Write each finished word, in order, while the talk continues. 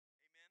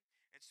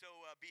And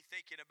so be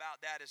thinking about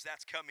that as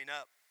that's coming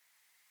up.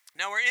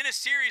 Now we're in a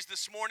series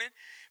this morning,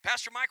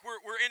 Pastor Mike.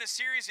 We're in a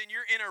series, and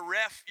you're in a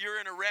ref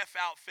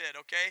outfit,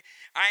 okay?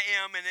 I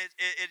am, and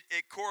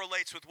it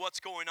correlates with what's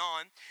going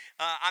on.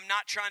 I'm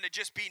not trying to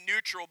just be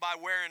neutral by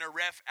wearing a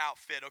ref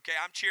outfit, okay?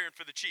 I'm cheering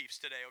for the Chiefs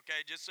today,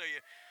 okay? Just so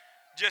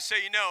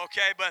you know,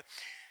 okay? But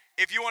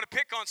if you want to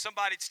pick on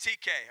somebody, it's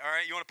TK, all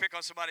right? You want to pick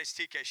on somebody, it's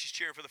TK. She's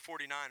cheering for the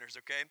 49ers,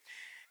 okay?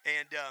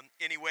 And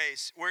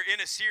anyways, we're in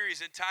a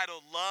series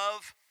entitled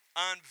Love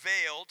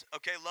Unveiled,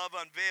 okay, Love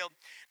Unveiled.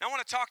 Now I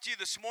want to talk to you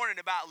this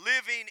morning about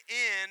living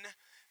in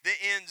the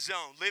end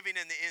zone, living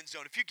in the end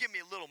zone. If you give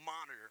me a little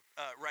monitor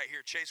right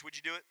here, Chase, would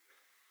you do it?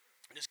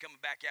 Just coming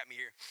back at me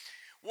here.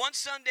 One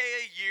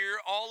Sunday a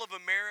year, all of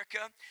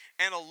America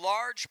and a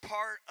large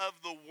part of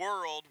the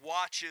world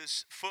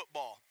watches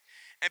football.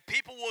 And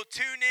people will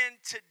tune in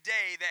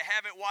today that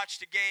haven't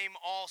watched a game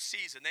all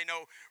season. They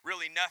know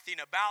really nothing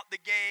about the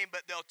game,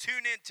 but they'll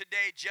tune in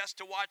today just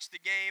to watch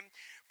the game,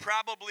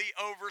 probably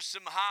over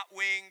some hot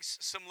wings,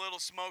 some little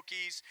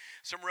smokies,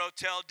 some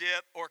rotel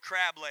dip, or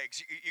crab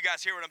legs. You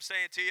guys hear what I'm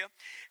saying to you?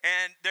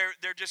 And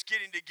they're just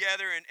getting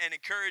together and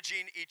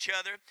encouraging each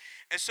other.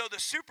 And so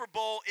the Super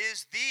Bowl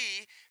is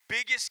the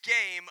biggest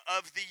game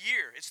of the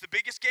year. It's the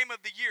biggest game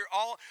of the year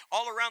all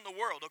around the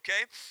world,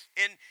 okay?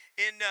 In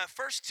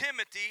 1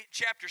 Timothy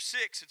chapter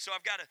 6, and so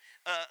I've got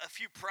a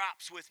few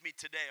props with me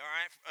today, all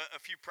right? A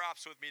few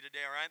props with me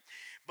today, all right?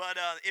 But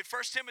in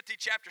 1 Timothy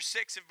chapter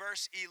 6 and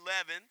verse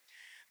 11,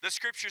 the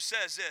scripture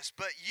says this,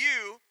 "But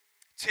you,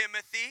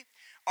 Timothy,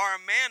 are a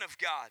man of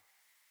God.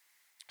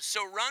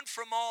 So run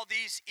from all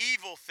these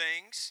evil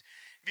things."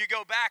 If you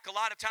go back, a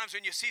lot of times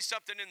when you see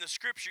something in the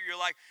scripture, you're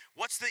like,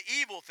 what's the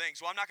evil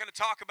things? Well, I'm not going to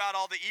talk about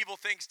all the evil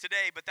things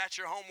today, but that's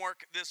your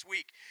homework this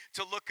week,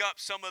 to look up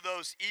some of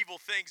those evil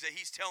things that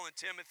he's telling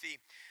Timothy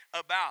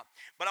about.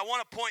 But I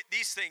want to point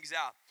these things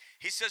out.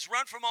 He says,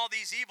 run from all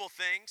these evil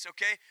things,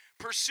 okay?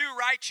 Pursue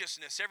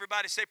righteousness.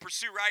 Everybody say,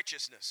 pursue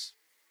righteousness.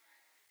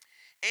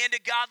 And a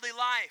godly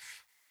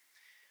life,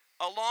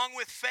 along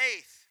with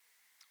faith,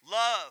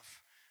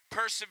 love,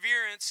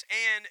 perseverance,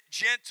 and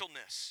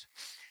gentleness.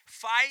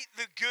 Fight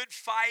the good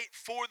fight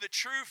for the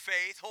true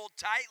faith. Hold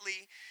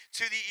tightly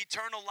to the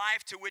eternal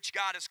life to which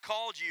God has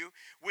called you,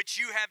 which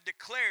you have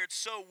declared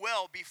so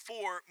well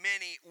before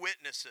many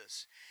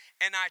witnesses.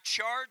 And I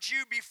charge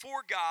you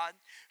before God,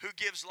 who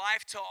gives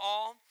life to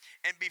all,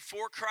 and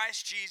before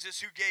Christ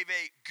Jesus, who gave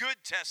a good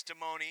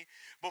testimony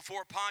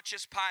before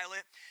Pontius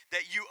Pilate,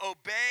 that you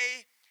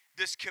obey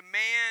this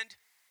command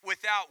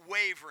without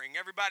wavering.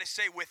 Everybody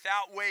say,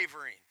 without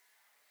wavering.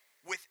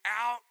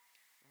 Without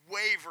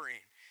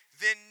wavering.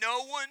 Then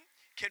no one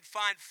can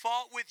find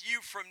fault with you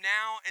from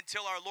now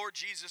until our Lord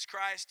Jesus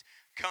Christ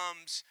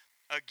comes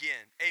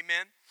again.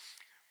 Amen.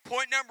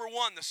 Point number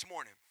one this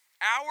morning.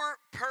 Our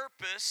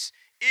purpose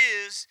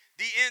is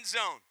the end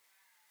zone.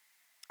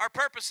 Our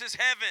purpose is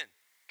heaven.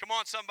 Come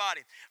on,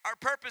 somebody. Our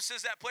purpose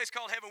is that place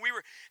called heaven. We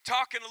were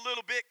talking a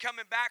little bit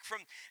coming back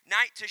from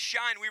Night to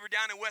Shine. We were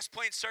down in West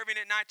Plains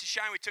serving at Night to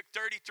Shine. We took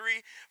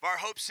 33 of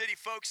our Hope City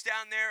folks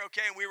down there,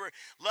 okay, and we were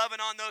loving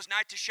on those.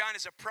 Night to Shine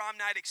is a prom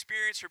night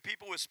experience for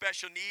people with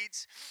special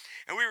needs.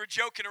 And we were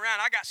joking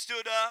around. I got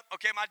stood up.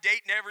 Okay, my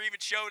date never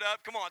even showed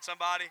up. Come on,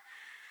 somebody.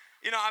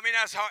 You know, I mean,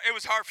 it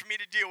was hard for me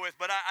to deal with,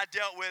 but I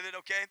dealt with it,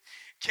 okay?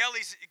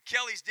 Kelly's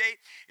date,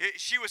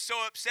 she was so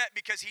upset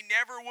because he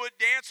never would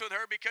dance with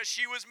her because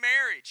she was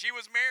married. She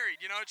was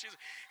married, you know.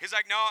 He's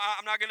like, no,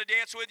 I'm not going to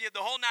dance with you. The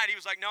whole night he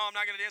was like, no, I'm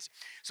not going to dance.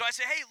 So I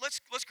said, hey, let's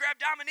grab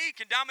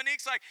Dominique. And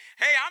Dominique's like,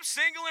 hey, I'm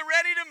single and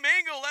ready to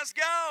mingle. Let's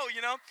go,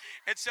 you know.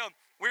 And so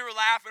we were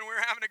laughing. We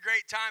were having a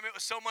great time. It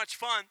was so much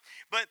fun.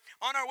 But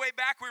on our way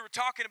back, we were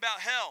talking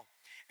about hell.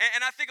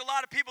 And I think a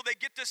lot of people, they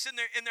get this in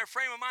their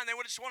frame of mind. They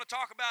would just want to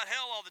talk about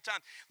hell all the time.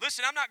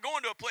 Listen, I'm not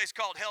going to a place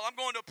called hell. I'm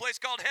going to a place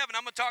called heaven.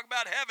 I'm going to talk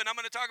about heaven. I'm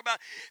going to talk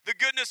about the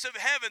goodness of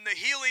heaven, the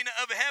healing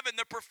of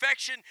heaven, the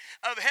perfection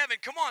of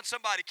heaven. Come on,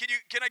 somebody.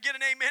 Can I get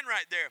an amen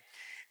right there?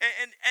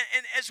 And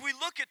as we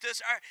look at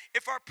this,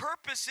 if our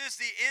purpose is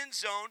the end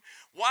zone,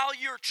 while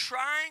you're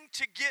trying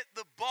to get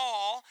the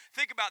ball,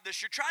 think about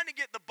this, you're trying to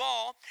get the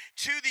ball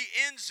to the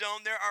end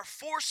zone, there are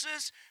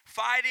forces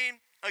fighting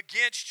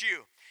against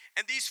you.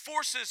 And these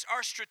forces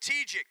are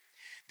strategic.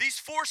 These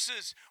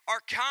forces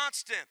are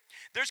constant.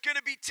 There's going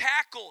to be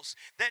tackles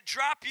that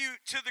drop you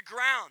to the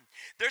ground.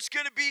 There's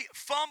going to be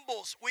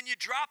fumbles when you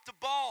drop the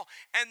ball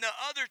and the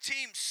other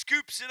team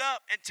scoops it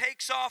up and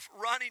takes off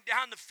running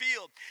down the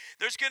field.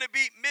 There's going to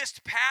be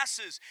missed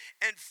passes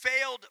and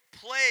failed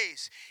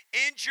plays,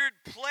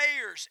 injured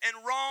players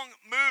and wrong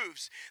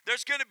moves.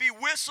 There's going to be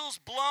whistles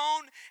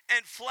blown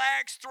and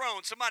flags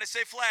thrown. Somebody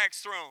say flags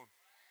thrown.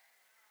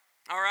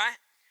 All right?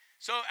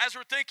 So as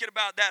we're thinking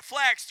about that,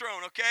 flags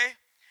thrown, okay?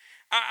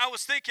 I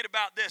was thinking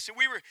about this, and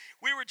we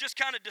were just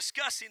kind of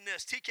discussing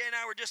this. TK and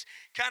I were just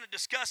kind of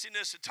discussing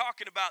this and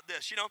talking about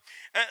this. You know,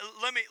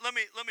 let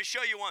me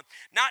show you one.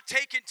 Not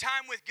taking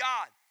time with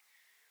God.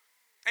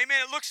 Amen.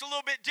 It looks a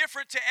little bit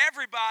different to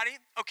everybody,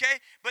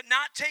 okay? But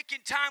not taking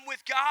time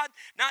with God,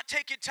 not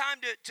taking time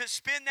to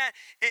spend that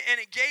and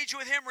engage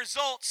with Him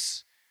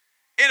results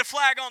And a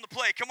flag on the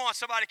play. Come on,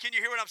 somebody, can you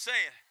hear what I'm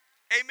saying?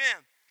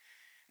 Amen.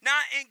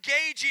 Not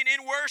engaging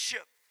in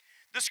worship.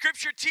 The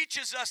scripture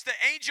teaches us that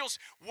angels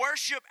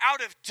worship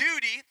out of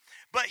duty,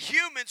 but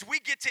humans, we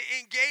get to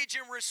engage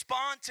and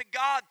respond to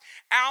God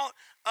out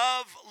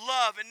of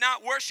love. And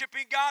not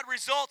worshiping God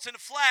results in a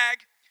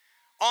flag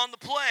on the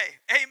play.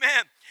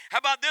 Amen. How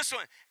about this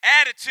one?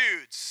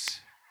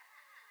 Attitudes.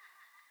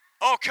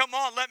 Oh, come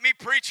on, let me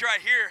preach right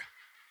here.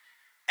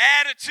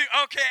 Attitude.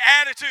 Okay,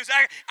 attitudes.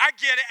 I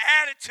get it.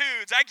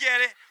 Attitudes. I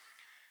get it.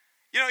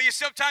 You know,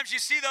 sometimes you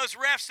see those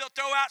refs, they'll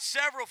throw out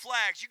several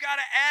flags. You got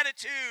an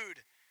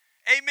attitude.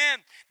 Amen.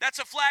 That's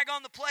a flag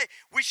on the play.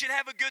 We should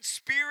have a good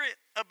spirit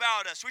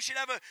about us. We should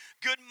have a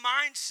good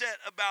mindset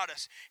about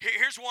us.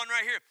 Here's one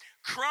right here.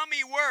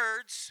 Crummy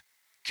words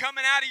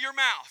coming out of your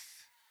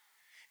mouth.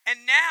 And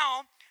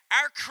now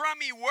our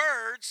crummy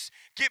words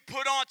get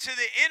put onto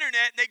the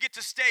internet and they get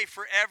to stay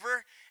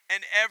forever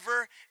and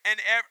ever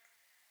and ever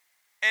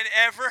and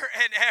ever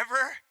and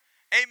ever.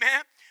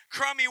 Amen.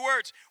 Crummy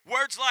words.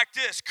 Words like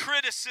this: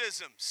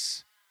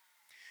 criticisms,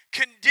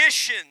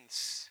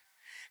 conditions,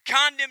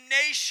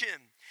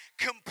 condemnation,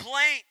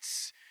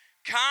 complaints,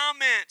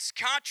 comments,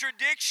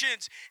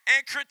 contradictions,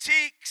 and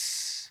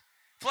critiques.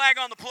 Flag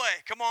on the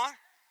play. Come on.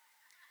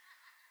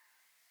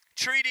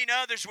 Treating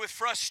others with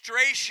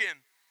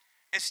frustration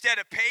instead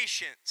of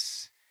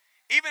patience.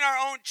 Even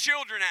our own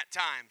children at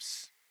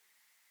times.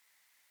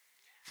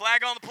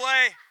 Flag on the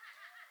play.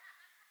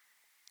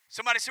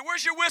 Somebody said,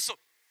 "Where's your whistle?"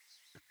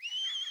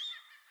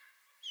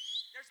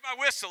 There's my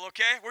whistle,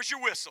 okay? Where's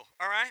your whistle,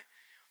 all right?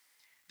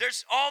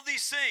 There's all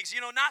these things,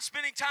 not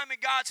spending time in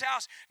God's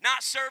house,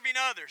 not serving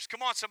others.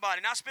 Come on,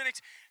 somebody. Not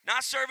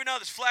serving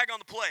others. Flag on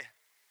the play.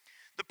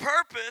 The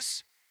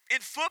purpose in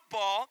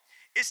football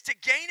is to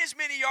gain as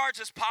many yards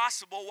as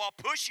possible while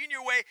pushing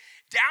your way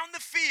down the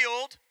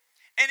field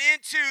and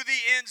into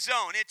the end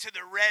zone, into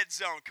the red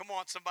zone. Come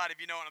on, somebody,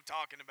 if you know what I'm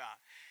talking about.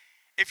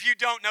 If you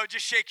don't know,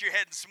 just shake your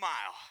head and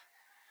smile.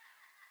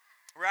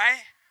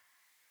 Right?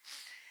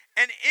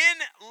 And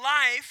in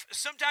life,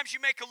 sometimes you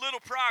make a little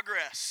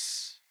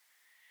progress.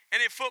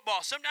 And in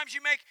football, sometimes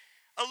you make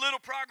a little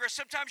progress.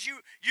 Sometimes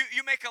you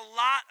make a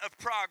lot of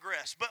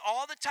progress. But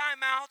all the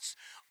timeouts,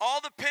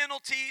 all the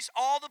penalties,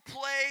 all the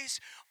plays,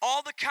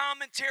 all the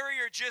commentary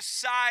are just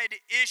side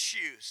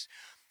issues.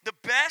 The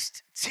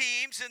best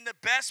teams and the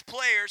best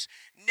players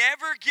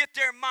never get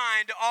their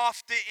mind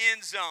off the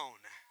end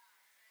zone.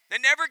 They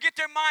never get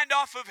their mind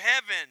off of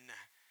heaven.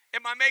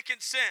 Am I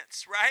making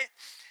sense, right?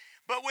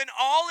 But when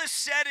all is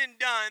said and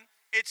done,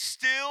 it's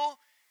still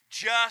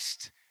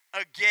just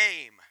a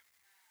game.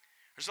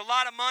 There's a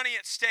lot of money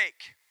at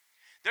stake.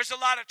 There's a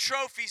lot of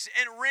trophies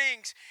and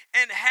rings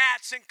and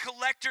hats and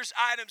collector's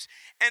items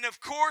and, of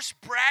course,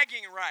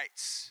 bragging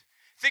rights.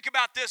 Think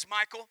about this,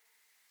 Michael.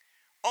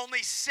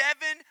 Only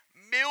 $7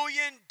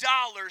 million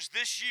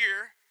this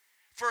year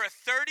for a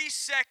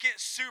 30-second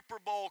Super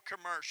Bowl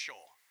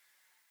commercial.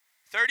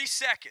 30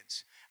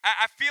 seconds.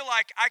 I feel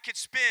like I could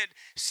spend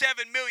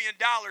 $7 million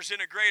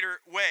in a greater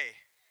way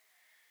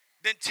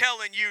than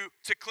telling you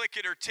to click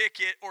it or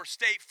ticket or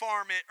State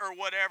Farm it or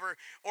whatever,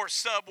 or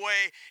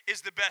Subway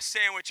is the best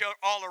sandwich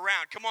all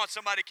around. Come on,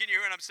 somebody, can you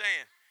hear what I'm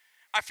saying?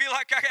 I feel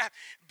like I got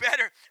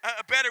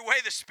a better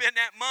way to spend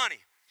that money.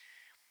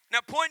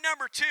 Now, point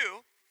number 2,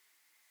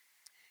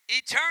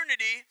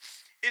 eternity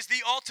is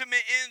the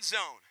ultimate end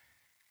zone.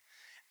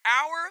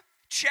 Our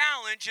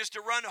challenge is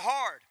to run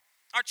hard.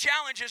 Our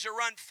challenge is to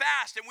run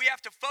fast, and we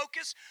have to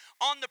focus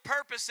on the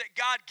purpose that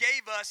God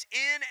gave us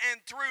in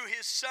and through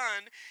His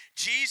Son,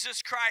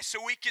 Jesus Christ,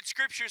 so we could,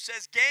 Scripture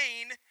says,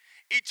 gain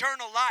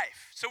eternal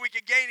life. So we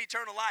could gain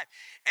eternal life.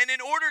 And in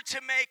order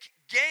to make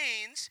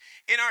gains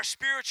in our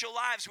spiritual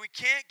lives, we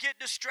can't get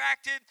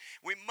distracted.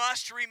 We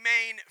must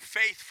remain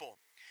faithful.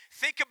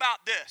 Think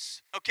about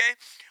this, okay?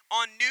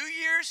 On New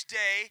Year's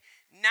Day,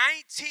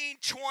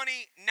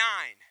 1929,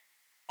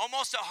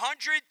 almost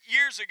 100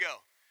 years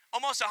ago,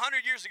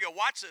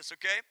 watch this,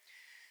 okay?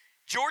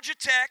 Georgia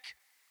Tech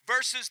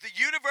versus the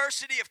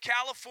University of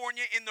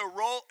California in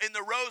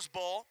the Rose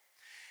Bowl.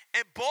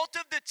 And both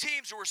of the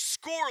teams were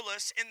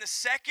scoreless in the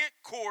second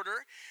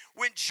quarter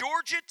when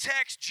Georgia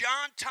Tech's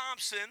John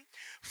Thompson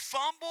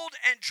fumbled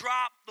and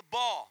dropped the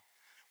ball.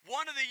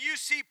 One of the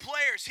UC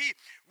players, he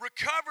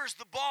recovers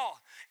the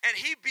ball and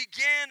he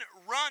began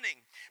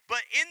running.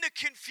 But in the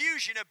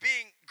confusion of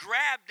being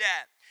grabbed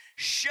at,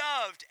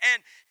 shoved,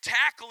 and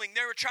tackling,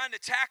 they were trying to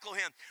tackle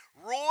him,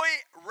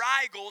 Roy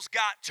Riegels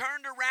got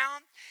turned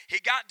around. He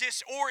got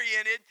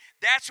disoriented.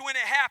 That's when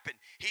it happened.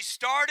 He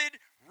started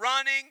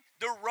running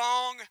the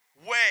wrong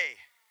way.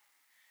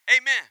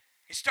 Amen.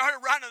 He started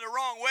running the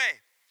wrong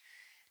way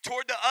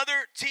toward the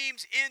other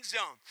team's end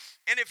zone.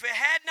 And if it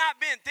had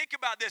not been, think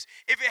about this,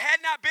 if it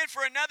had not been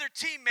for another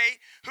teammate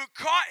who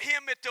caught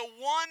him at the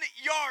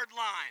 1-yard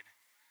line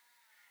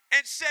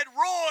and said,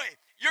 "Roy,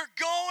 you're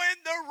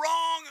going the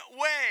wrong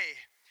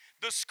way,"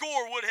 the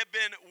score would have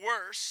been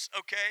worse,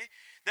 okay?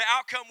 The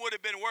outcome would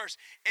have been worse.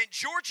 And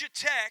Georgia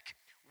Tech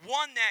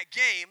won that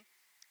game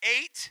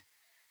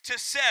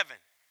 8-7.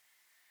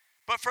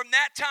 But from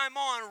that time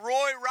on,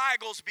 Roy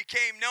Riegels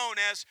became known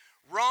as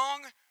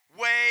Wrong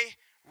Way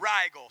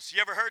Riegels.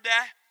 You ever heard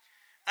that?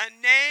 A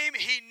name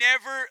he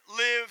never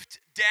lived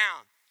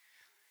down.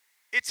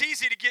 It's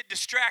easy to get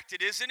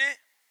distracted, isn't it?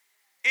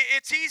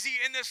 It's easy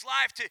in this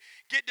life to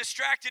get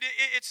distracted.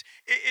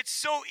 It's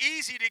so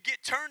easy to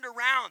get turned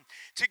around,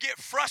 to get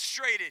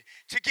frustrated,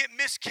 to get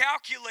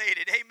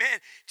miscalculated, amen,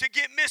 to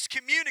get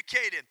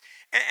miscommunicated.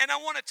 And I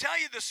want to tell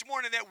you this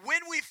morning that when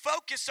we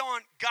focus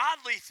on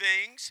godly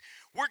things,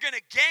 we're going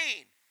to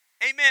gain.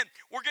 Amen.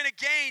 We're going to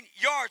gain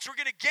yards. We're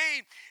going to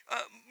gain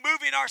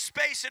moving our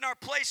space and our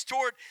place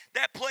toward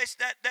that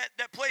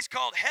place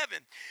called heaven.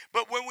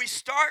 But when we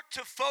start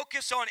to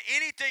focus on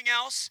anything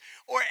else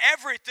or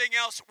everything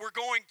else, we're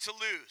going to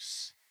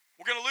lose.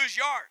 We're going to lose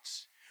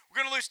yards.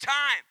 We're going to lose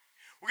time.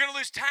 We're going to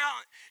lose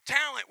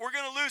talent. We're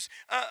going to lose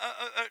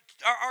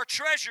our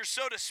treasure,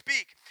 so to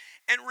speak.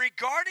 And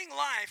regarding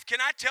life,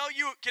 can I tell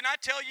you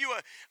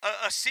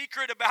a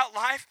secret about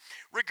life?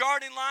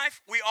 Regarding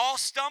life, we all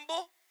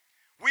stumble.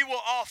 We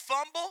will all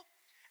fumble,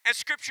 and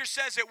Scripture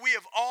says that we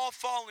have all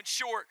fallen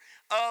short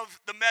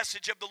of the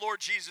message of the Lord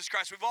Jesus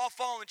Christ. We've all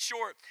fallen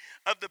short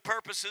of the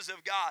purposes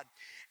of God.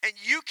 And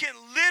you can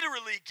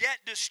literally get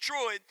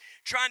destroyed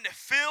trying to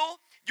fill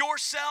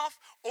yourself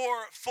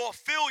or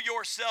fulfill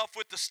yourself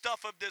with the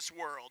stuff of this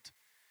world.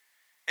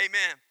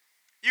 Amen.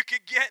 You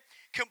could get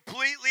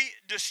completely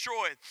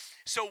destroyed.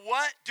 So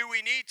what do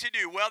we need to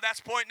do? Well,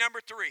 that's point number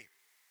 3.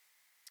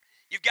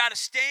 You've got to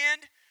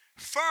stand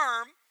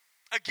firm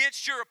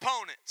against your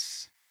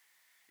opponents.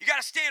 You got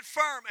to stand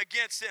firm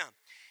against them.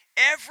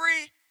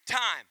 Every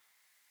time.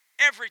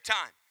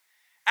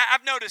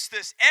 I've noticed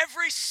this.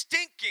 Every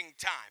stinking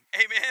time,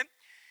 amen,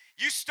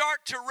 you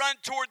start to run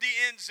toward the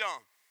end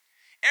zone.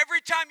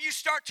 Every time you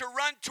start to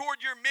run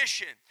toward your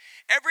mission,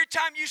 every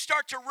time you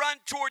start to run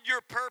toward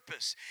your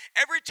purpose,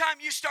 every time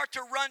you start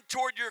to run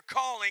toward your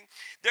calling,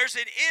 there's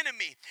an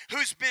enemy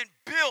who's been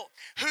built,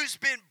 who's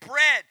been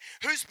bred,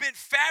 who's been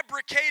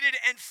fabricated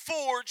and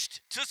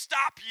forged to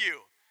stop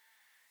you.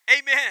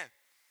 Amen.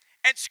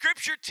 And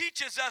Scripture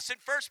teaches us in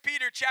 1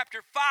 Peter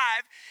chapter 5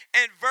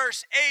 and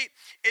verse 8,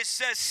 it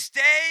says,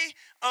 stay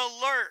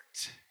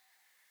alert.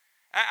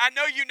 I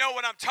know you know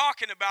what I'm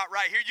talking about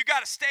right here. You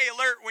got to stay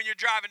alert when you're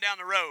driving down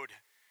the road.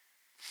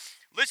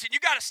 Listen,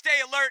 you got to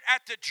stay alert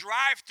at the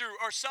drive-thru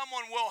or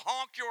someone will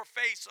honk your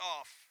face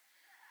off.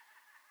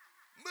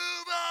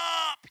 Move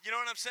up. You know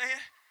what I'm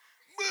saying?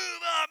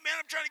 Move up, man.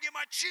 I'm trying to get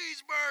my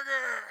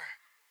cheeseburger.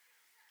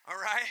 All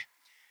right?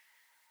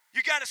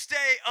 You got to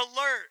stay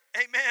alert.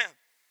 Amen.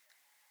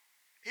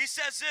 He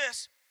says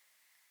this,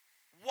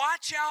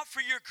 watch out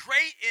for your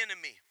great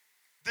enemy,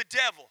 the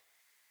devil.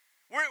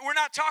 We're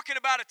not talking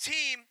about a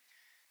team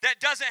that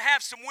doesn't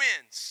have some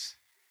wins.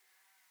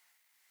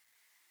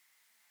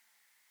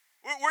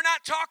 We're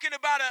not talking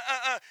about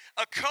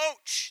a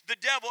coach, the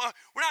devil.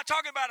 We're not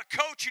talking about a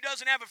coach who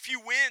doesn't have a few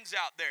wins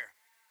out there.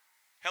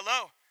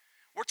 Hello?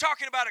 We're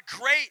talking about a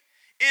great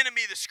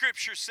enemy, the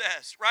Scripture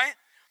says, right?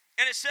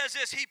 And it says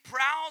this, he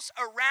prowls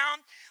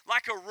around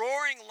like a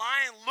roaring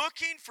lion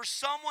looking for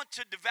someone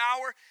to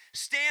devour.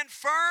 Stand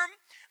firm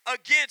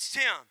against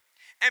him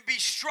and be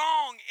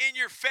strong in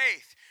your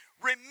faith.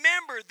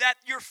 Remember that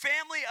your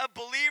family of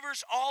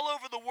believers all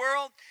over the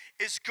world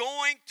is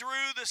going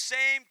through the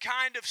same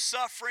kind of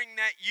suffering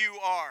that you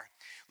are.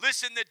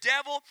 Listen, the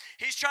devil,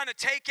 he's trying to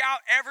take out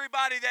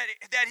everybody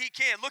that he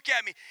can. Look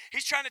at me.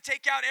 He's trying to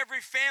take out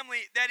every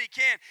family that he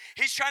can.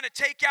 He's trying to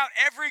take out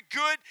every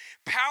good,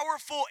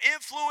 powerful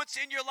influence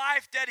in your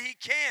life that he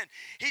can.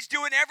 He's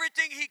doing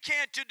everything he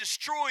can to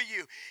destroy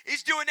you.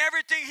 He's doing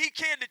everything he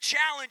can to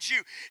challenge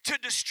you, to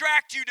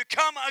distract you, to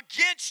come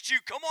against you.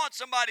 Come on,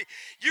 somebody.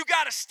 You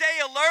got to stay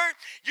alert.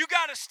 You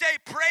got to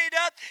stay prayed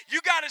up. You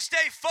got to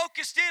stay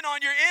focused in on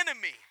your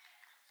enemy.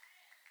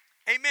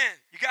 Amen.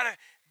 You got to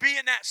be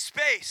in that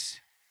space.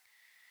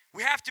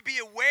 We have to be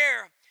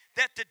aware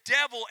that the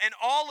devil and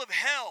all of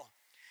hell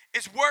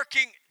is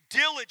working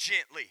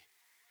diligently,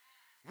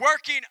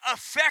 working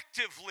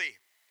effectively,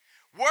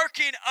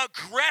 working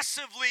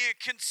aggressively and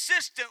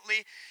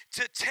consistently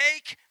to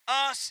take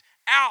us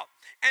out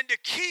and to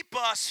keep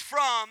us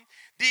from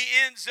the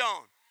end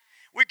zone.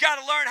 We've got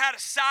to learn how to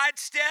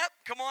sidestep.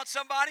 Come on,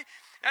 somebody.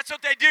 That's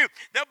what they do.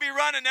 They'll be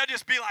running. They'll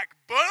just be like,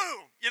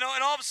 boom. You know,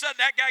 and all of a sudden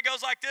that guy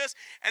goes like this,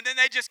 and then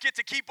they just get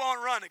to keep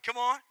on running. Come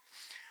on.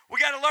 We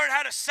got to learn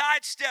how to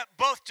sidestep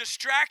both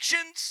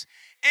distractions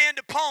and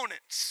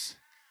opponents.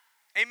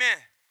 Amen.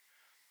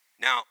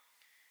 Now,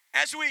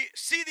 as we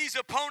see these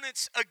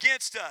opponents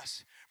against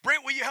us,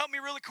 Brent, will you help me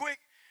really quick?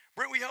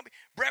 Brent, will you help me?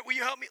 Brett, will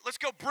you help me? Let's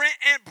go Brent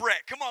and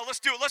Brett. Come on,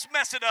 let's do it. Let's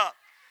mess it up.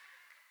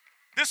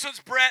 This one's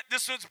Brett.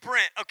 This one's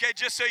Brent. Okay,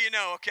 just so you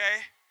know,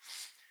 okay?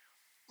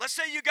 Let's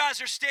say you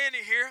guys are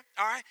standing here,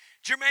 all right?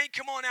 Jermaine,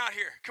 come on out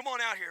here. Come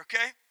on out here,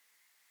 okay?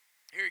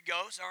 Here he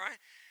goes, all right?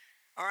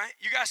 All right,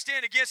 you guys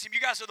stand against him. You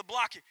guys are the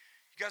block. You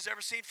guys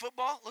ever seen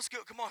football? Let's go.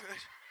 Come on.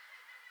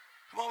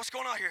 Come on, what's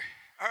going on here?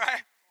 All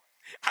right?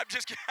 I'm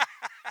just kidding.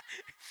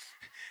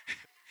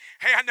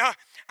 Hey, I know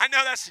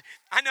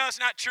that's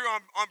not true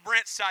on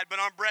Brent's side, but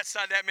on Brett's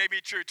side that may be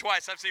true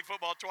twice. I've seen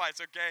football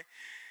twice, okay?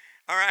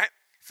 All right?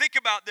 Think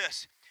about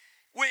this.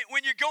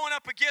 When you're going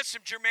up against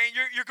him, Jermaine,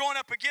 you're going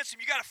up against him,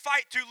 you got to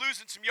fight through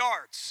losing some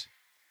yards.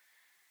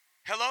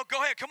 Hello?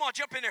 Go ahead. Come on,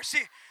 jump in there.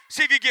 See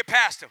if you get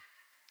past him.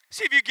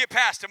 See if you get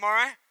past him, all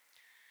right?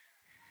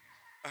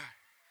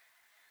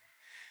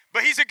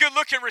 But he's a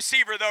good-looking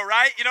receiver, though,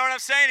 right? You know what I'm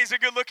saying? He's a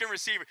good-looking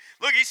receiver.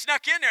 Look, he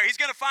snuck in there. He's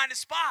going to find his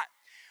spot.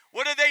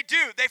 What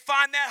do? They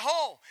find that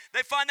hole.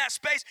 They find that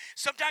space.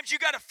 Sometimes you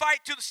got to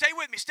fight to the, stay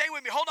with me,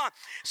 hold on.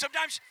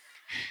 Sometimes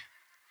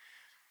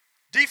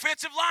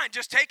defensive line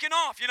just taking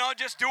off,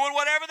 just doing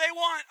whatever they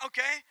want,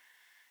 okay?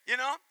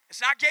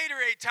 It's not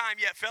Gatorade time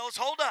yet, fellas.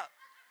 Hold up.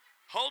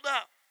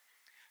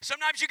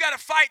 Sometimes you got to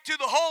fight to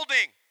the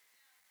holding.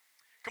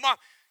 Come on.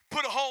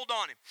 Put a hold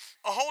on him.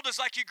 A hold is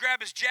like you grab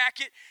his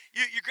jacket.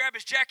 You grab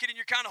his jacket and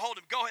you kind of hold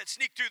him. Go ahead,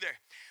 sneak through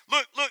there.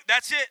 Look,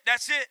 that's it.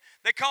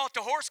 They call it the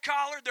horse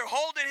collar. They're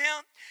holding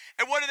him.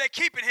 And what are they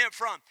keeping him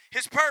from?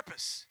 His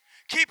purpose.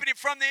 Keeping him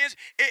from the ends.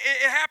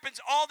 It happens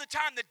all the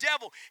time. The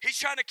devil, he's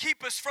trying to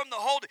keep us from the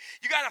holding.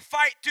 You got to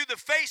fight through the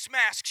face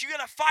masks. You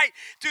got to fight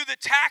through the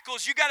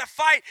tackles. You got to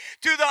fight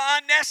through the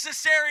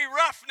unnecessary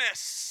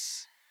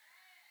roughness.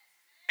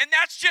 And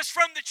that's just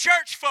from the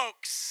church,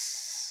 folks.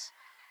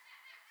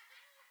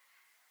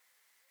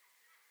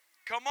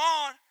 Come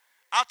on.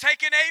 I'll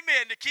take an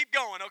amen to keep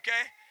going,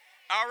 okay?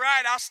 All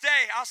right, I'll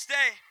stay.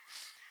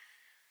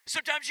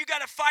 Sometimes you got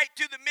to fight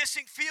through the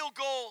missing field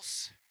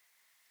goals.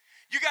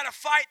 You got to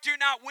fight through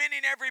not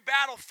winning every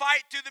battle.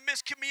 Fight through the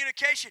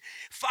miscommunication.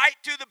 Fight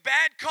through the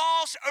bad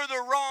calls or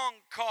the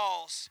wrong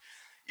calls.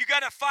 You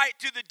got to fight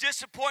through the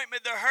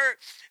disappointment, the hurt,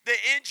 the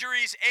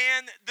injuries,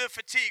 and the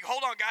fatigue.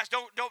 Hold on, guys.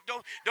 Don't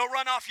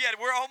run off yet.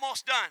 We're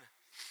almost done.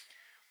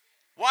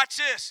 Watch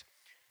this.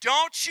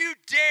 Don't you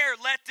dare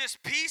let this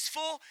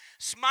peaceful,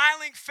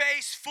 smiling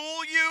face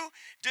fool you,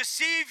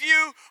 deceive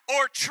you,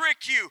 or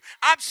trick you.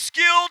 I'm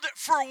skilled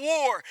for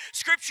war.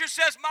 Scripture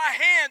says my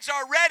hands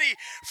are ready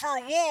for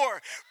war,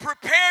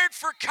 prepared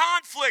for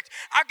conflict.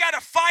 I've got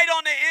a fight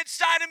on the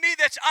inside of me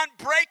that's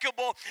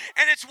unbreakable,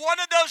 and it's one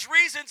of those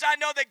reasons I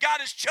know that God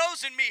has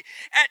chosen me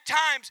at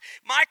times.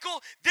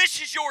 Michael,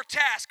 this is your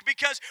task,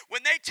 because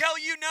when they tell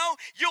you no,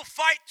 you'll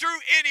fight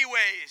through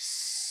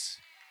anyways.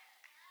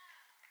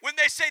 When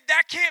they say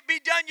that can't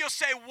be done, you'll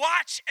say,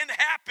 watch and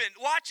happen.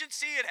 Watch and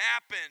see it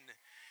happen.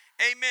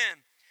 Amen.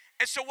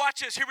 And so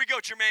watch this. Here we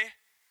go, Jermaine.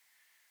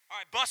 All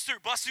right, bust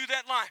through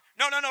that line.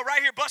 No,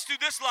 right here, bust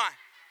through this line.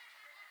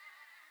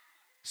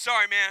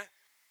 Sorry, man.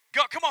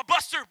 Go, come on,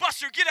 bust through,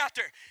 get out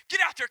there.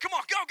 Come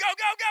on, go.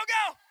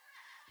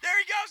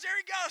 There he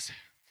goes.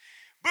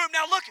 Boom,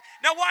 now look,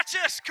 now watch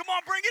this. Come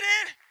on, bring it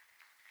in.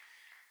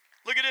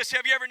 Look at this.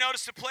 Have you ever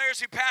noticed the players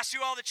who pass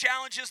through all the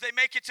challenges, they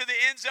make it to the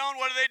end zone,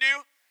 what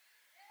do?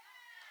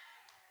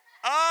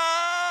 Oh,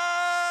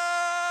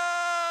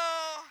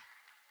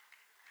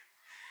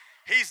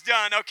 he's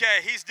done.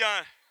 Okay, he's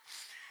done.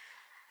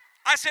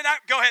 I said,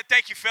 go ahead.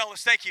 Thank you,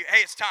 fellas. Thank you.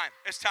 Hey, it's time.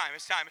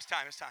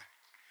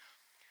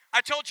 I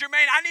told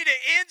Jermaine, I need an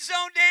end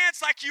zone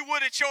dance like you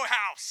would at your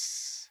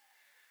house.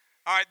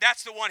 All right,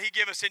 that's the one he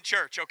gave us in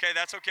church. Okay,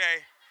 that's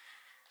okay.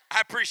 I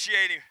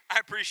appreciate him.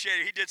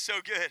 He did so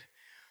good.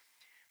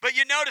 But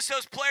you notice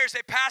those players,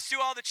 they pass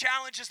through all the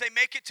challenges. They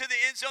make it to the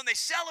end zone. They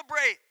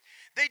celebrate.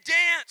 They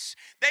dance,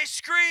 they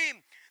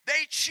scream,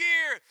 they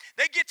cheer,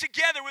 they get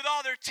together with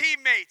all their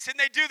teammates and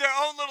they do their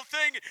own little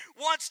thing.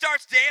 One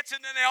starts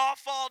dancing and they all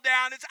fall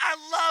down. I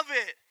love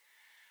it.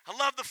 I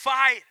love the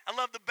fight. I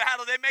love the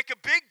battle. They make a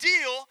big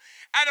deal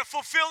out of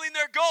fulfilling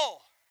their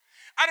goal.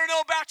 I don't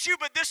know about you,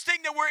 but this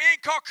thing that we're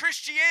in called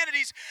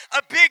Christianity is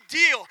a big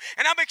deal.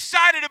 And I'm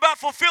excited about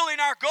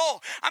fulfilling our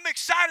goal. I'm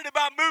excited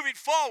about moving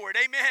forward.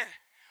 Amen.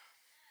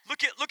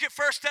 Look at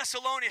 1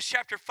 Thessalonians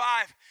chapter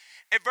 5.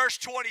 In verse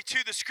 22,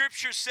 the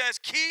scripture says,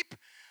 keep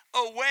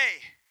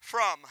away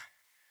from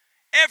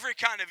every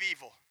kind of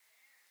evil.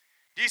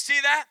 Do you see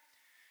that?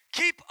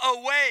 Keep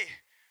away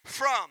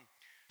from.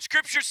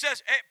 Scripture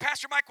says, hey,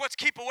 Pastor Mike, what's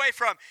keep away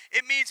from?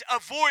 It means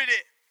avoid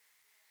it.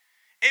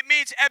 It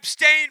means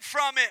abstain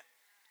from it.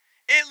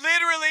 It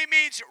literally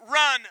means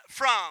run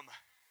from.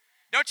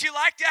 Don't you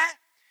like that?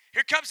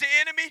 Here comes the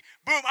enemy.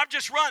 Boom, I'm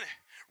just running.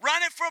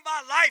 Running for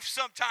my life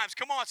sometimes.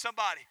 Come on,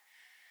 somebody.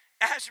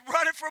 As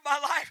running for my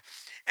life.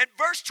 And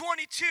verse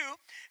 22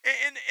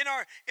 in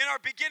our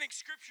beginning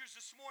scriptures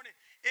this morning,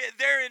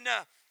 there in 1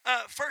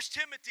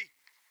 Timothy.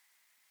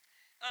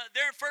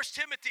 There in 1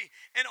 Timothy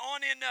and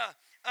on in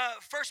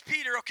 1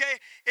 Peter, okay,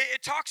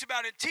 it talks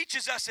about it,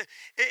 teaches us,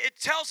 it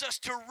tells us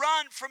to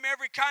run from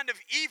every kind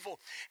of evil.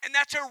 And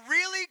that's a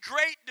really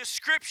great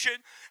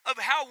description of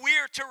how we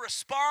are to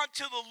respond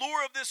to the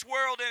lure of this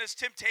world and its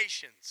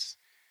temptations.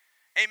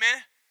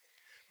 Amen?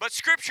 But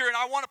Scripture, and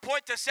I want to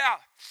point this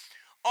out,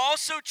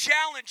 also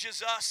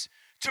challenges us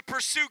to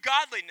pursue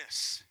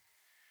godliness.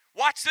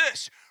 Watch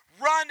this.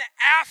 Run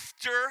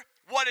after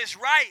what is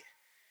right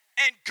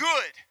and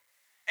good.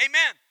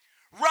 Amen.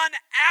 Run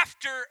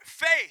after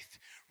faith.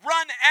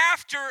 Run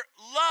after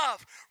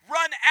love.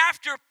 Run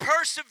after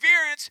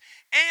perseverance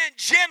and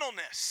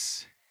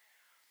gentleness.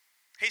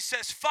 He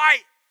says,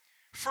 fight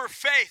for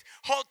faith.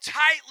 Hold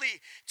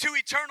tightly to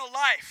eternal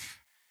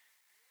life.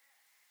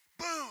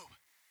 Boom.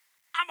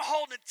 I'm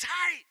holding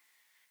tight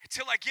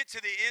until I get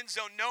to the end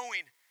zone,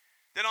 knowing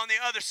that on the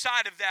other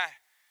side of that,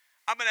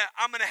 I'm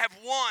gonna have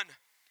won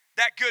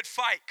that good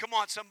fight. Come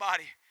on,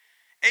 somebody.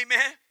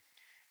 Amen.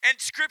 And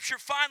Scripture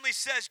finally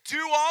says,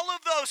 do all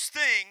of those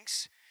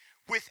things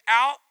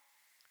without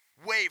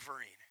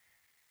wavering.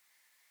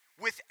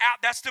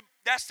 That's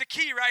the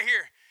key right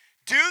here.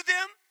 Do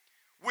them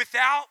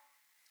without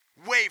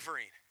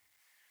wavering.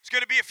 It's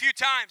going to be a few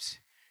times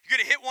you're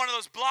going to hit one of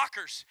those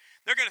blockers.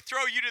 They're going to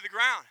throw you to the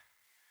ground.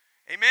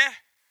 Amen.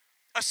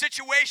 A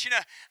situation,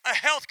 a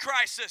health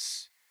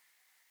crisis.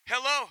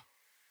 Hello.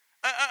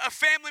 A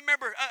family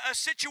member, a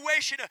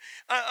situation,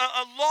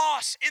 a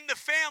loss in the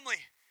family,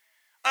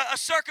 a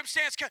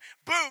circumstance,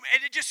 boom,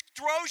 and it just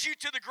throws you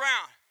to the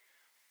ground.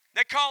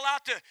 They call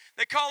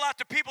out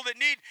to people that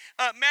need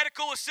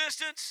medical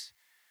assistance.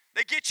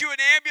 They get you an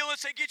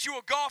ambulance. They get you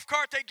a golf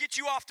cart. They get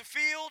you off the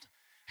field.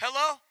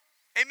 Hello?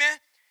 Amen?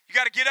 You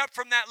got to get up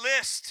from that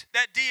list,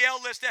 that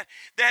DL list,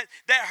 that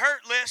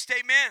hurt list.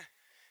 Amen?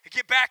 And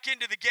get back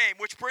into the game,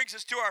 which brings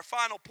us to our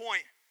final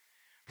point.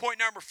 Point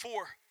number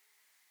 4.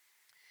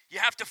 You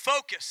have to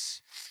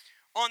focus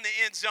on the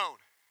end zone.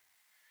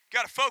 You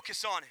got to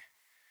focus on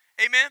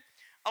it. Amen?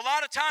 A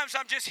lot of times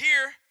I'm just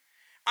here.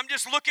 I'm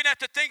just looking at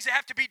the things that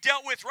have to be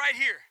dealt with right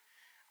here.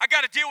 I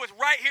got to deal with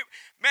right here.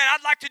 Man,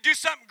 I'd like to do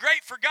something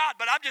great for God,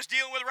 but I'm just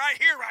dealing with right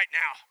here, right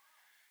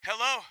now.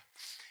 Hello?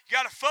 You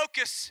got to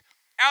focus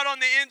out on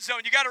the end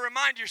zone. You got to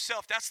remind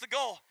yourself that's the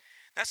goal.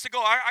 That's the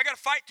goal. I got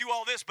to fight through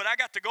all this, but I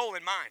got the goal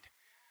in mind.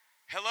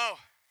 Hello?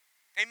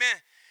 Amen.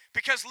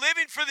 Because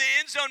living for the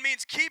end zone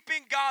means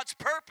keeping God's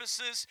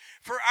purposes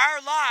for our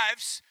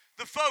lives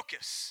the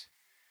focus.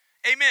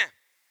 Amen.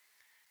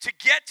 To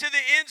get to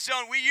the end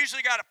zone, we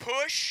usually got to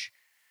push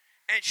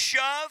and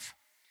shove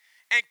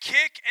and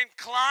kick and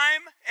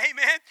climb,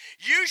 amen,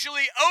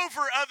 usually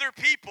over other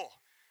people,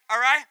 all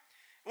right?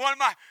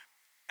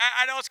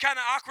 I know it's kind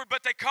of awkward,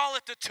 but they call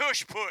it the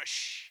tush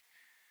push,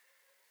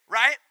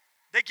 right?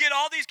 They get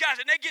all these guys,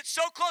 and they get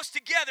so close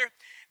together,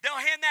 they'll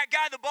hand that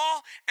guy the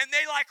ball, and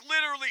they like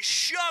literally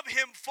shove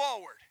him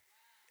forward,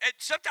 and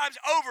sometimes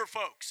over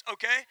folks,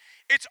 okay?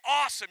 It's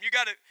awesome. You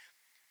got to,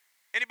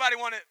 anybody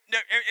want to, no,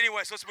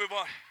 anyways, let's move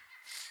on.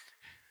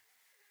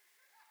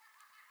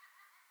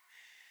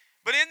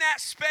 But in that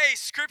space,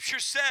 Scripture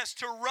says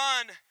to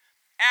run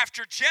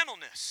after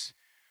gentleness.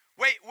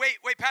 Wait,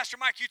 Pastor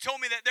Mike, you told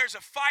me that there's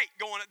a fight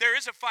going on. There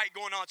is a fight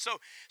going on. So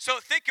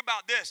think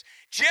about this.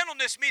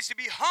 Gentleness means to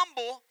be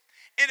humble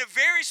in a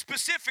very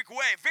specific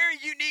way, a very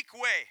unique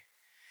way.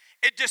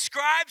 It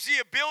describes the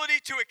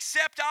ability to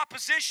accept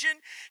opposition,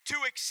 to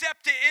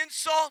accept the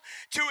insult,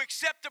 to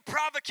accept the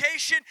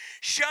provocation,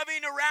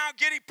 shoving around,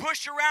 getting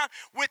pushed around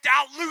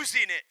without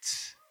losing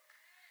it.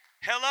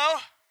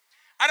 Hello?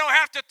 I don't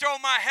have to throw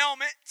my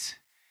helmet.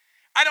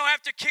 I don't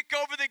have to kick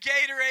over the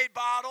Gatorade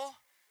bottle.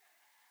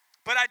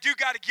 But I do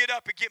got to get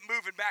up and get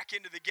moving back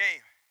into the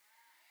game.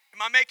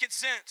 Am I making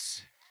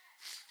sense?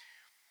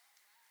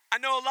 I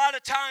know a lot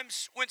of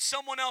times when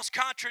someone else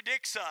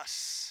contradicts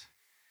us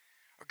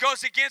or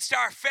goes against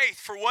our faith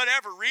for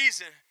whatever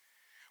reason,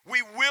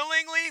 we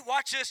willingly,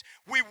 watch this,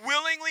 we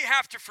willingly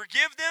have to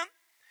forgive them,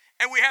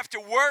 and we have to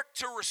work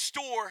to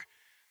restore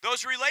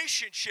those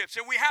relationships,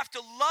 and we have to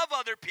love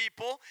other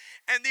people,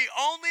 and the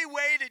only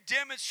way to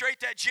demonstrate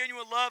that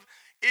genuine love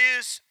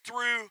is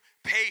through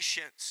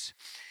patience.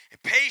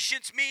 And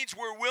patience means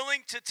we're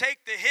willing to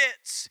take the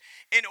hits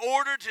in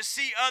order to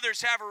see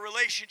others have a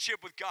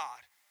relationship with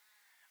God.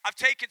 I've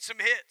taken some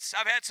hits.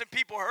 I've had some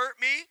people hurt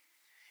me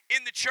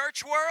in the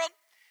church world,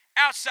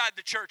 outside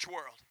the church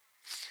world.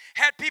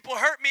 Had people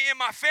hurt me in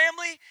my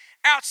family,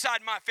 outside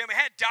my family.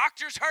 Had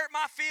doctors hurt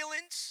my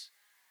feelings.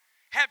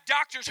 Have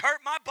doctors hurt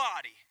my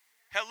body.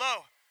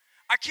 Hello.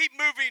 I keep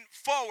moving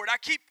forward. I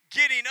keep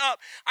getting up.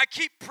 I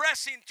keep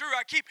pressing through.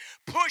 I keep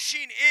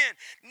pushing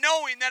in,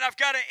 knowing that I've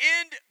got an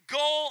end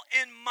goal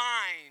in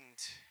mind.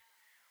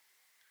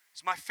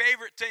 It's my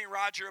favorite thing,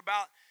 Roger,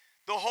 about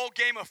the whole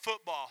game of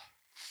football.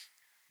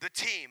 The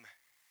team.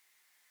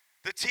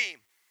 The team.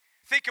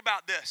 Think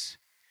about this.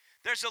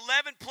 There's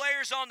 11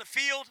 players on the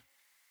field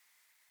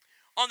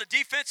on the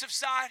defensive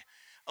side,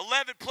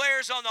 11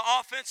 players on the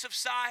offensive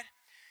side.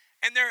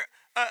 And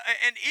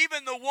and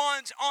even the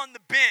ones on the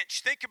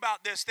bench, think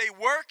about this. They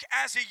work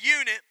as a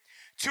unit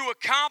to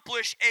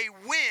accomplish a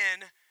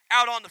win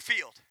out on the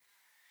field.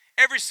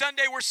 Every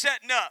Sunday we're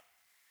setting up.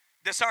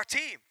 This is our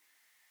team.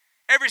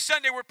 Every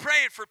Sunday we're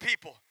praying for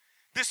people.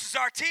 This is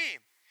our team.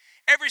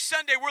 Every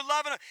Sunday we're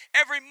loving them.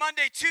 Every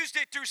Monday,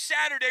 Tuesday through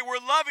Saturday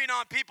we're loving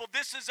on people.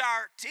 This is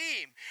our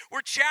team.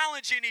 We're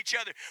challenging each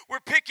other.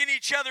 We're picking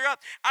each other up.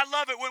 I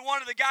love it when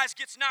one of the guys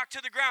gets knocked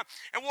to the ground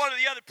and one of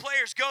the other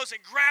players goes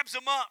and grabs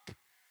him up.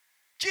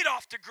 Get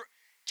off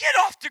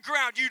the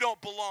ground. You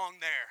don't belong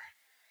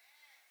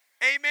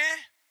there. Amen.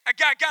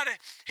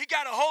 He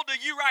got a hold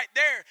of you right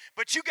there,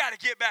 but you got to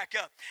get back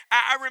up.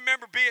 I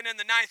remember being in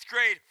the 9th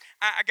grade.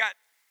 I got,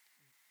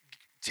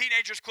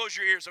 teenagers, close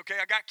your ears, okay?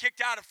 I got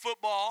kicked out of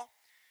football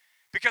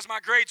because my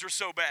grades were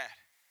so bad.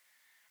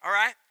 All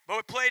right?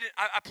 But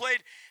I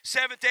played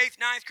 7th, 8th,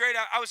 9th grade.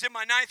 I was in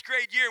my 9th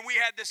grade year, and we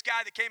had this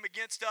guy that came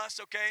against us,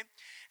 okay?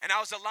 And I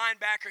was a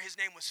linebacker. His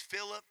name was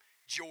Philip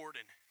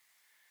Jordan.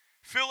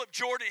 Philip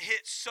Jordan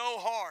hit so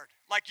hard,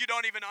 like you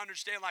don't even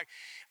understand. Like,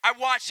 I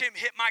watched him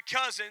hit my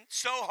cousin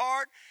so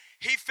hard,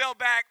 he fell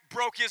back,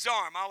 broke his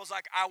arm. I was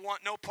like, I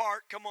want no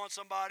part. Come on,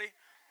 somebody.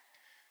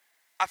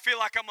 I feel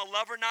like I'm a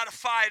lover, not a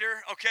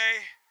fighter,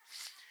 okay?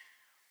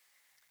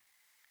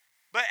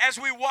 But as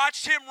we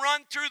watched him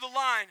run through the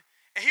line,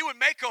 and he would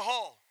make a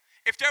hole.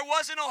 If there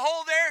wasn't a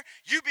hole there,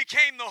 you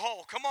became the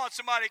hole. Come on,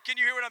 somebody. Can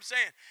you hear what I'm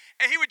saying?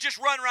 And he would just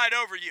run right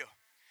over you.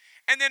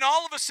 And then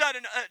all of a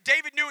sudden,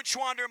 David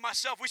Newenschwander and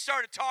myself, we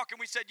started talking.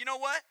 We said, you know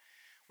what?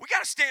 We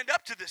got to stand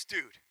up to this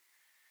dude.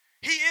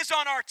 He is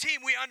on our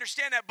team. We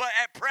understand that. But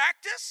at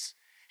practice,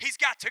 he's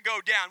got to go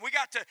down. We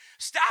got to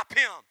stop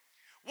him.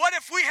 What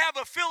if we have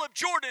a Philip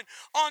Jordan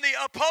on the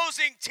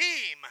opposing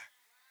team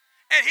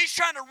and he's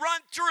trying to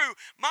run through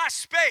my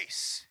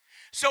space?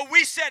 So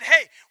we said,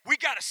 hey, we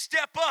got to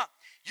step up.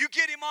 You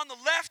get him on the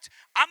left,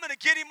 I'm going to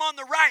get him on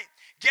the right.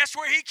 Guess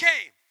where he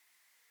came?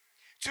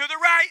 To the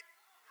right,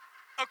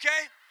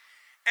 okay?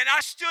 And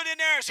I stood in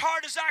there as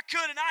hard as I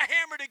could, and I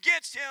hammered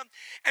against him.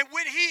 And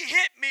when he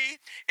hit me,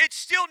 it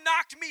still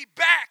knocked me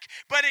back,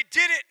 but it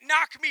didn't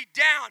knock me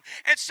down.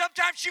 And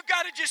sometimes you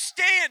got to just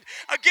stand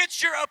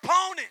against your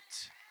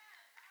opponent.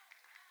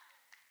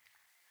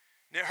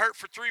 And it hurt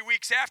for 3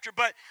 weeks after,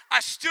 but I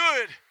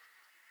stood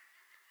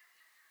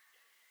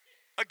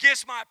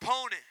against my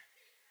opponent.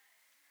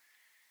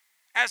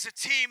 As a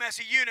team, as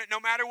a unit, no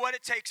matter what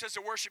it takes as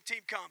a worship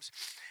team comes,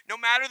 no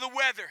matter the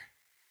weather,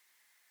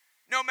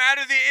 no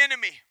matter the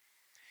enemy,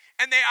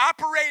 and they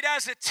operate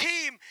as a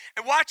team,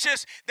 and watch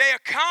this, they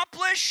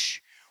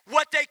accomplish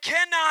what they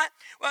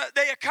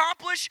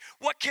accomplish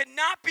what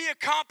cannot be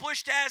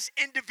accomplished as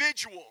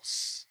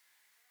individuals.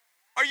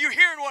 Are you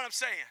hearing what I'm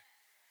saying?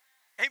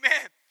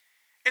 Amen.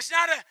 It's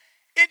not an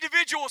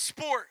individual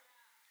sport.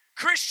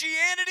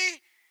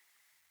 Christianity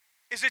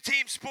is a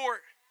team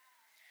sport.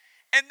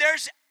 And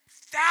there's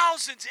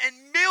thousands and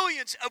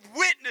millions of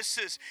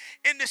witnesses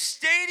in the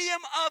stadium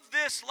of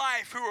this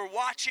life who are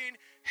watching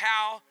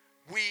how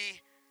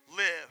we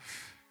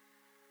live.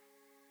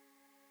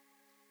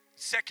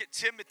 2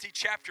 Timothy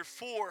chapter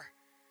 4,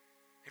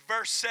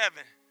 verse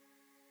 7.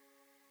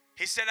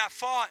 He said, I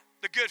fought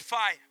the good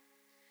fight.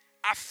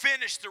 I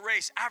finished the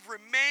race. I've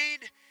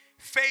remained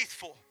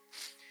faithful.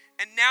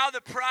 And now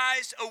the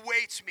prize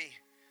awaits me,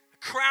 the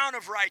crown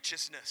of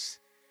righteousness.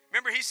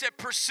 Remember, he said,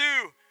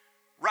 pursue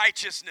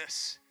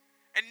righteousness.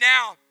 And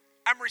now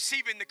I'm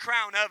receiving the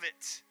crown of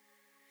it.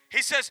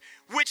 He says,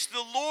 which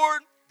the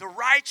Lord, the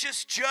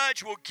righteous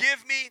judge, will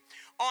give me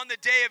on the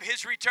day of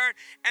his return.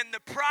 And the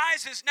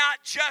prize is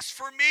not just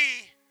for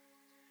me,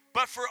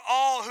 but for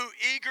all who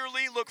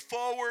eagerly look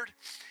forward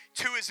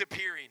to his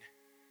appearing.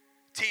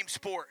 Team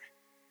sport.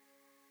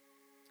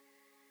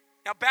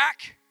 Now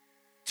back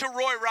to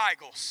Roy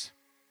Riegels.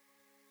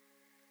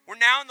 We're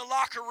now in the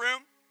locker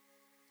room.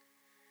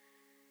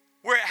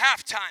 We're at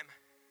halftime.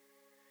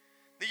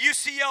 The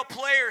UCL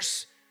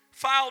players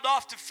filed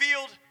off the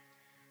field.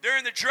 They're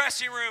in the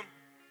dressing room.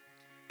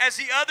 As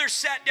the others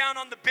sat down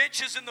on the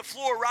benches and the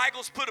floor,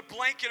 Riegels put a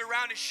blanket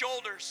around his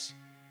shoulders.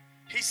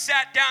 He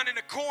sat down in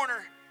a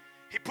corner.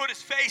 He put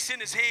his face in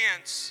his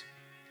hands.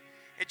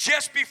 And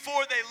just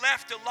before they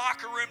left the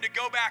locker room to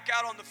go back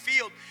out on the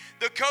field,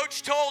 the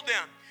coach told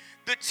them,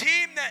 the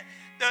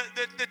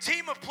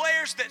team of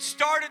players that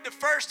started the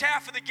first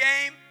half of the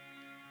game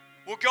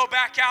will go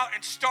back out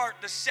and start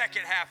the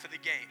second half of the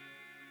game.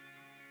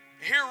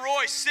 Here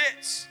Roy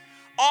sits.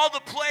 All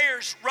the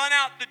players run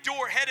out the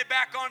door, headed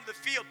back onto the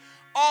field.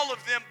 All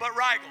of them but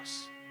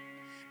Riegels.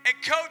 And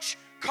coach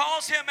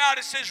calls him out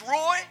and says,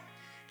 Roy,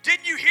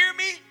 didn't you hear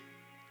me?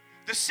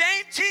 The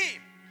same team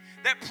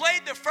that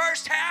played the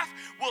first half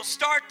will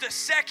start the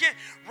second.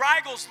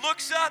 Riegels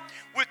looks up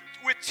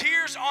with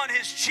tears on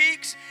his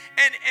cheeks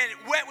and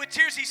wet with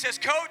tears. He says,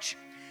 Coach,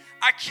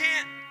 I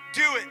can't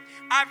do it.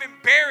 I've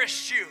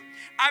embarrassed you.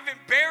 I've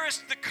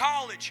embarrassed the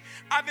college.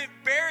 I've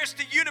embarrassed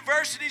the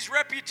university's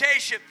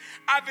reputation.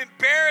 I've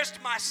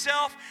embarrassed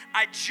myself.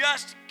 I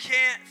just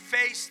can't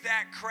face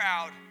that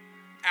crowd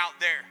out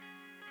there.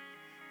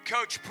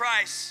 Coach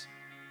Price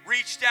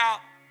reached out,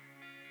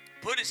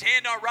 put his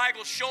hand on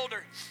Riegels'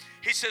 shoulder.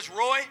 He says,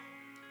 Roy,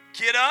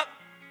 get up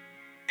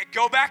and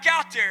go back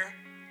out there.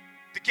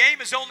 The game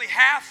is only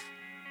half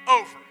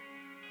over.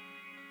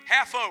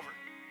 Half over.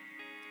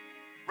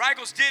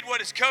 Riegels did what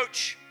his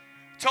coach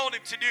told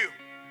him to do.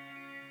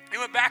 He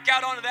went back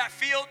out onto that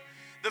field.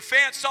 The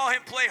fans saw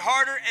him play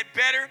harder and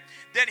better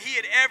than he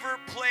had ever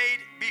played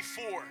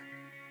before.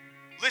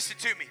 Listen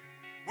to me.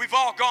 We've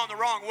all gone the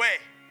wrong way.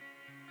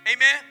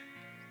 Amen?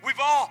 We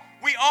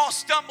all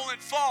stumble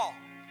and fall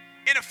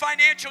in a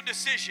financial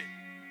decision,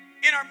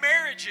 in our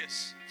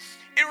marriages,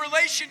 in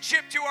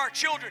relationship to our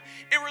children,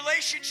 in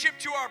relationship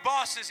to our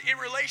bosses, in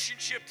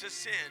relationship to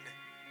sin.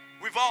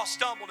 We've all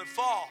stumbled and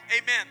fall.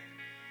 Amen.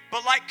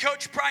 But like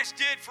Coach Price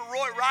did for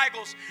Roy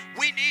Rigels,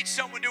 we need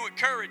someone to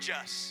encourage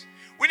us.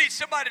 We need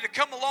somebody to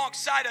come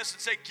alongside us and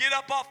say, get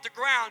up off the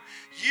ground.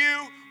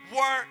 You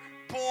weren't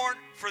born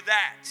for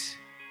that.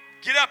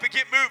 Get up and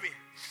get moving.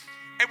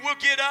 And we'll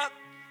get up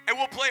and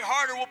we'll play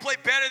harder. We'll play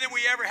better than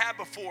we ever have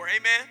before.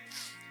 Amen.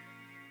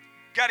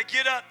 Got to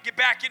get up, get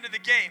back into the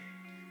game.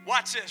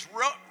 Watch this.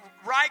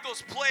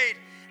 Rigels played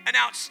an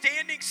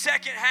outstanding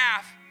second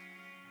half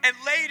and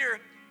later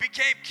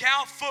became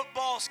Cal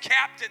football's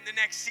captain the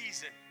next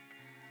season,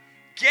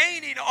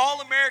 gaining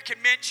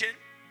All-American mention.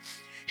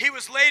 He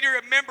was later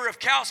a member of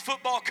Cal's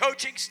football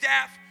coaching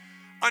staff,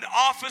 an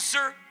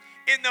officer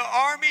in the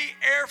Army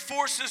Air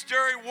Forces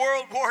during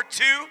World War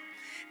II,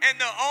 and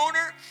the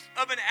owner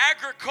of an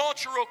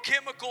agricultural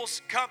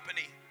chemicals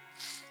company.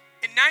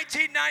 In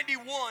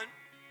 1991,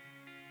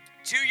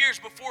 2 years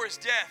before his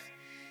death,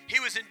 he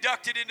was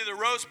inducted into the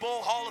Rose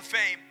Bowl Hall of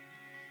Fame,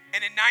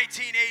 and in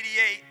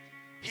 1988,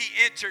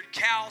 he entered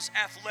Cal's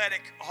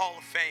Athletic Hall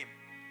of Fame.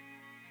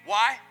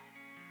 Why?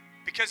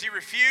 Because he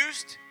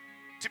refused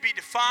to be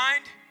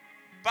defined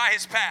by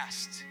his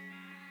past.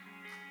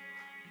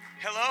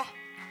 Hello?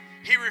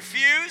 He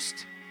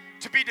refused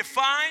to be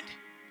defined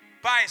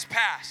by his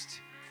past.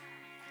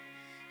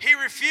 He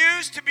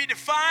refused to be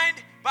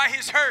defined by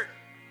his hurt,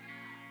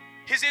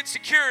 his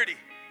insecurity,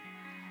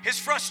 his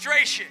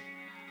frustration,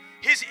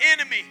 his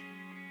enemy,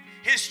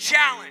 his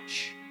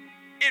challenge.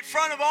 In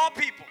front of all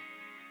people,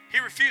 he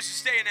refused to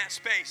stay in that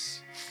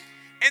space.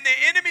 And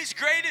the enemy's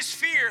greatest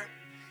fear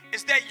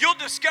is that you'll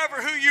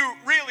discover who you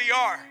really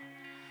are,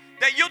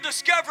 that you'll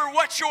discover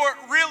what you're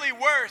really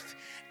worth,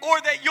 or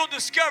that you'll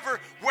discover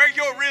where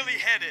you're really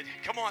headed.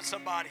 Come on,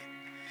 somebody.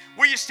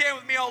 Will you stand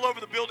with me all over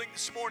the building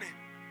this morning?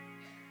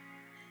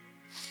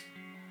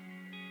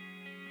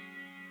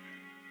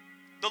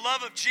 The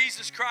love of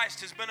Jesus Christ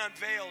has been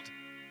unveiled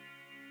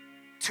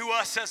to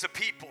us as a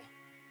people.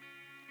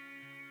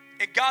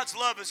 And God's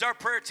love, as our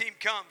prayer team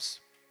comes,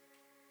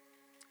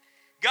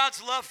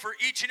 God's love for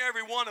each and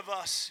every one of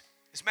us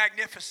is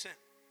magnificent.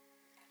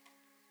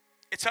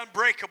 It's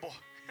unbreakable.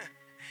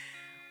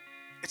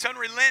 It's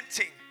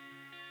unrelenting.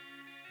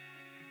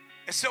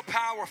 It's so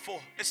powerful.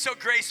 It's so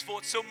graceful.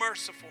 It's so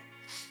merciful.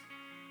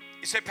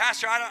 You say,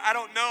 Pastor, I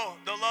don't know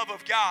the love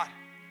of God.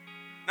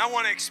 And I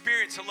want to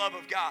experience the love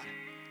of God.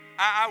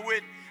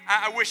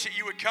 I wish that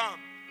you would come.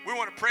 We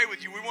want to pray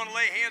with you. We want to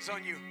lay hands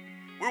on you.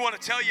 We want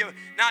to tell you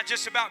not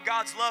just about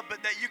God's love,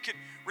 but that you can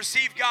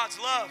receive God's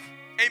love.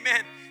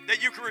 Amen.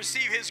 That you can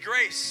receive His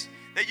grace.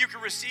 That you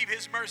can receive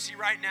His mercy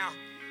right now.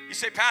 You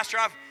say, Pastor,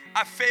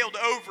 I've failed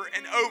over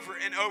and over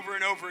and over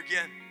and over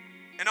again.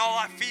 And all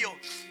I feel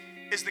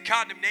is the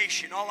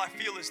condemnation. All I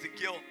feel is the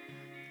guilt.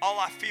 All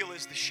I feel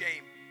is the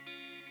shame.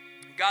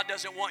 God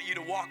doesn't want you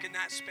to walk in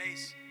that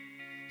space.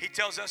 He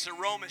tells us in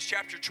Romans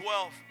chapter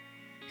 12,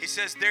 He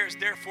says, there is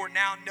therefore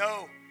now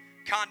no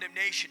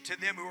condemnation to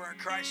them who are in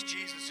Christ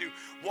Jesus, who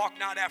walk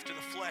not after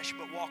the flesh,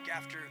 but walk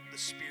after the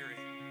Spirit.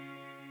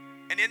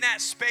 And in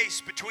that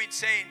space between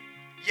saying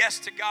yes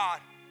to God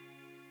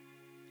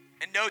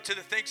and no to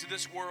the things of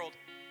this world,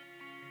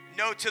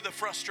 no to the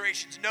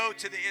frustrations, no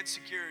to the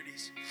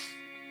insecurities,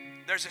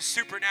 there's a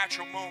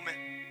supernatural moment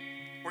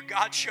where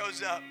God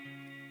shows up.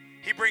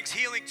 He brings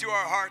healing to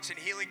our hearts and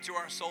healing to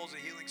our souls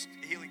and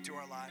healing to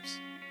our lives.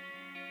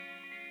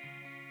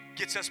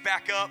 Gets us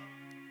back up,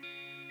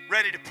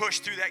 ready to push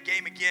through that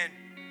game again,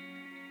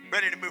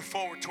 ready to move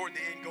forward toward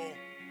the end goal,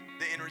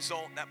 the end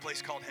result, that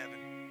place called heaven.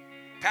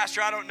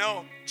 Pastor, I don't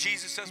know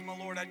Jesus as my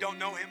Lord. I don't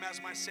know Him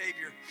as my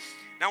Savior.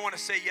 And I want to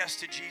say yes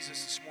to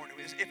Jesus this morning.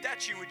 If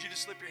that's you, would you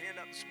just slip your hand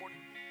up this morning?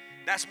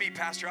 That's me,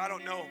 Pastor. I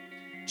don't know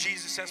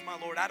Jesus as my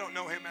Lord. I don't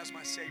know Him as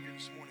my Savior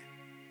this morning.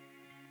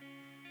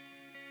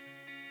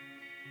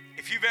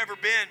 If you've ever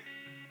been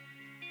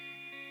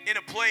in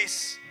a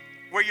place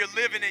where you're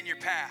living in your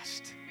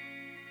past,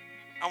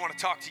 I want to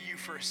talk to you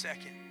for a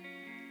second.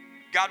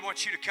 God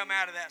wants you to come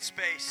out of that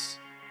space.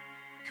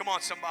 Come on,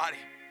 somebody.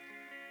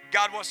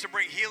 God wants to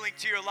bring healing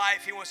to your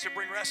life. He wants to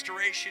bring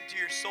restoration to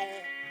your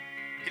soul.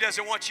 He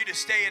doesn't want you to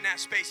stay in that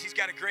space. He's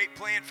got a great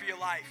plan for your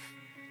life.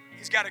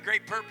 He's got a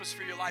great purpose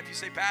for your life. You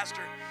say,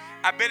 Pastor,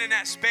 I've been in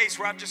that space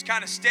where I've just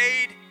kind of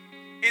stayed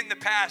in the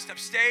past. I've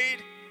stayed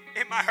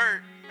in my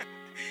hurt.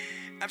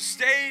 I've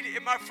stayed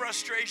in my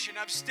frustration.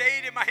 I've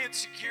stayed in my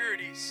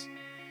insecurities.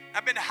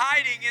 I've been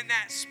hiding in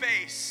that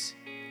space.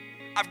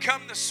 I've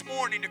come this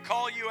morning to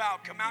call you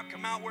out. Come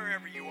out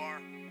wherever you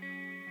are.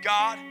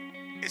 God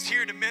is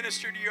here to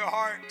minister to your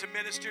heart, to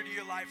minister to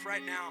your life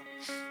right now.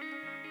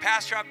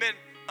 Pastor, I've been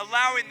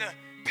allowing the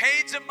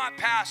pains of my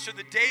past or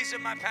the days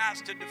of my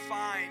past to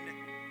define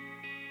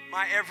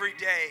my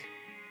everyday.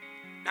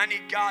 I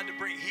need God to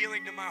bring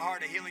healing to my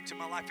heart and healing to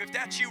my life. If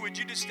that's you, would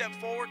you just step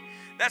forward?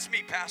 That's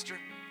me, Pastor.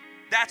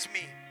 That's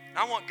me.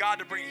 I want God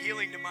to bring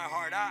healing to my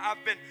heart.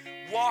 I've been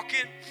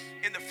walking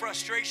in the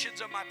frustrations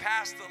of my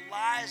past, the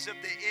lies of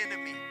the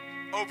enemy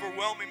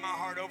overwhelming my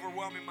heart,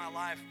 overwhelming my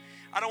life.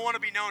 I don't want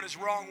to be known as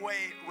wrong way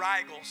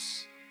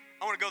Rigels.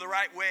 I want to go the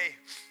right way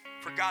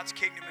for God's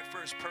kingdom and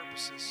for his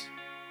purposes.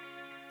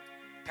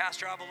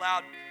 Pastor, I've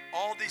allowed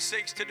all these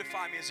things to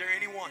define me. Is there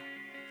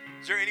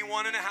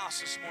anyone in the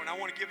house this morning? I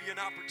want to give you an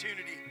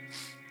opportunity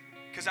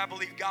because I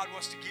believe God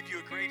wants to give you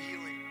a great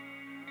healing.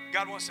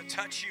 God wants to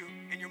touch you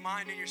in your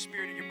mind, in your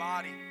spirit, in your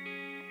body.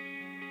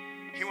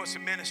 He wants to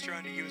minister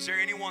unto you. Is there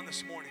anyone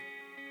this morning?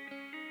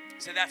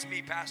 Say, that's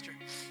me, Pastor.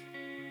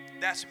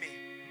 That's me.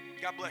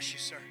 God bless you,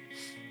 sir.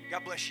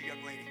 God bless you,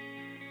 young lady.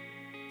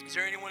 Is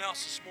there anyone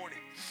else this morning?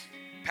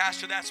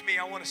 Pastor, that's me.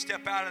 I want to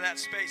step out of that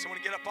space. I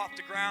want to get up off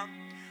the ground.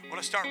 I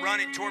want to start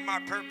running toward my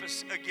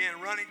purpose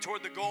again, running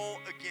toward the goal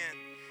again,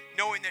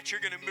 knowing that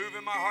you're going to move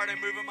in my heart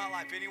and move in my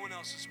life. Anyone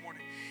else this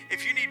morning?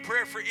 If you need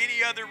prayer for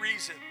any other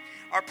reason,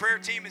 our prayer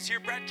team is here.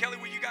 Brad Kelly,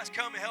 will you guys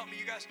come and help me?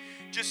 You guys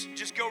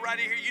just go right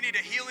in here. You need a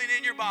healing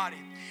in your body.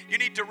 You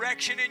need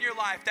direction in your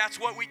life. That's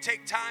what we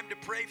take time to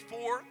pray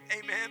for.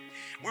 Amen.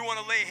 We want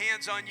to lay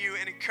hands on you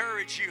and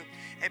encourage you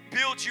and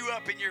build you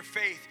up in your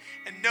faith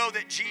and know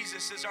that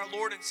Jesus is our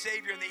Lord and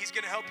Savior and that he's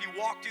going to help you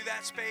walk through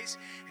that space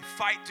and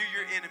fight through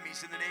your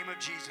enemies in the name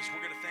of Jesus.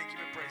 We're going to thank you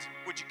and praise him.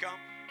 Would you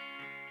come?